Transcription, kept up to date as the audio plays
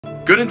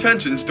good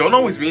intentions don't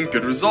always mean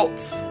good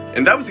results.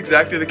 And that was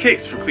exactly the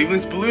case for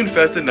Cleveland's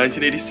Balloonfest in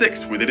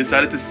 1986, where they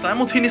decided to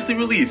simultaneously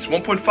release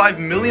 1.5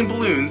 million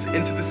balloons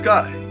into the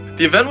sky.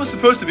 The event was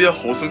supposed to be a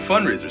wholesome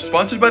fundraiser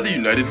sponsored by the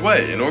United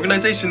Way, an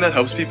organization that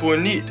helps people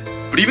in need.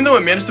 But even though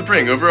it managed to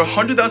bring over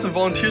 100,000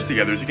 volunteers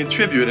together to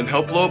contribute and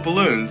help blow up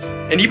balloons,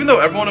 and even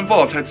though everyone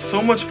involved had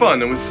so much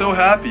fun and was so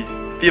happy,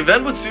 the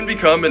event would soon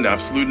become an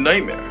absolute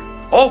nightmare.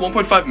 All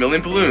 1.5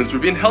 million balloons were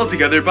being held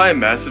together by a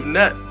massive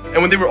net,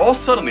 and when they were all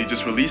suddenly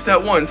just released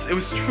at once, it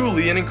was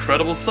truly an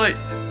incredible sight.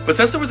 But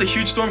since there was a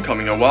huge storm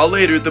coming a while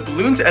later, the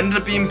balloons ended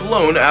up being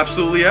blown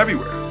absolutely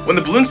everywhere. When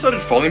the balloons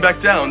started falling back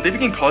down, they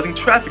began causing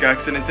traffic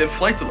accidents and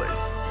flight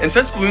delays. And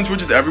since balloons were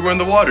just everywhere in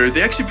the water,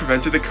 they actually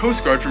prevented the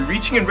Coast Guard from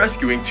reaching and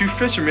rescuing 2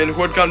 fishermen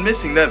who had gone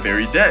missing that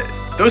very day.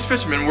 Those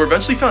fishermen were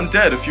eventually found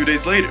dead a few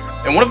days later,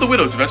 and one of the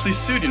widows eventually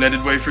sued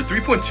United Way for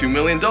 $3.2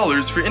 million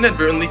for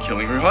inadvertently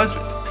killing her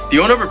husband. The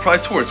owner of a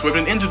prized horse who had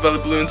been injured by the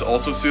balloons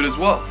also sued as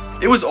well.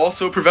 It was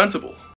also preventable.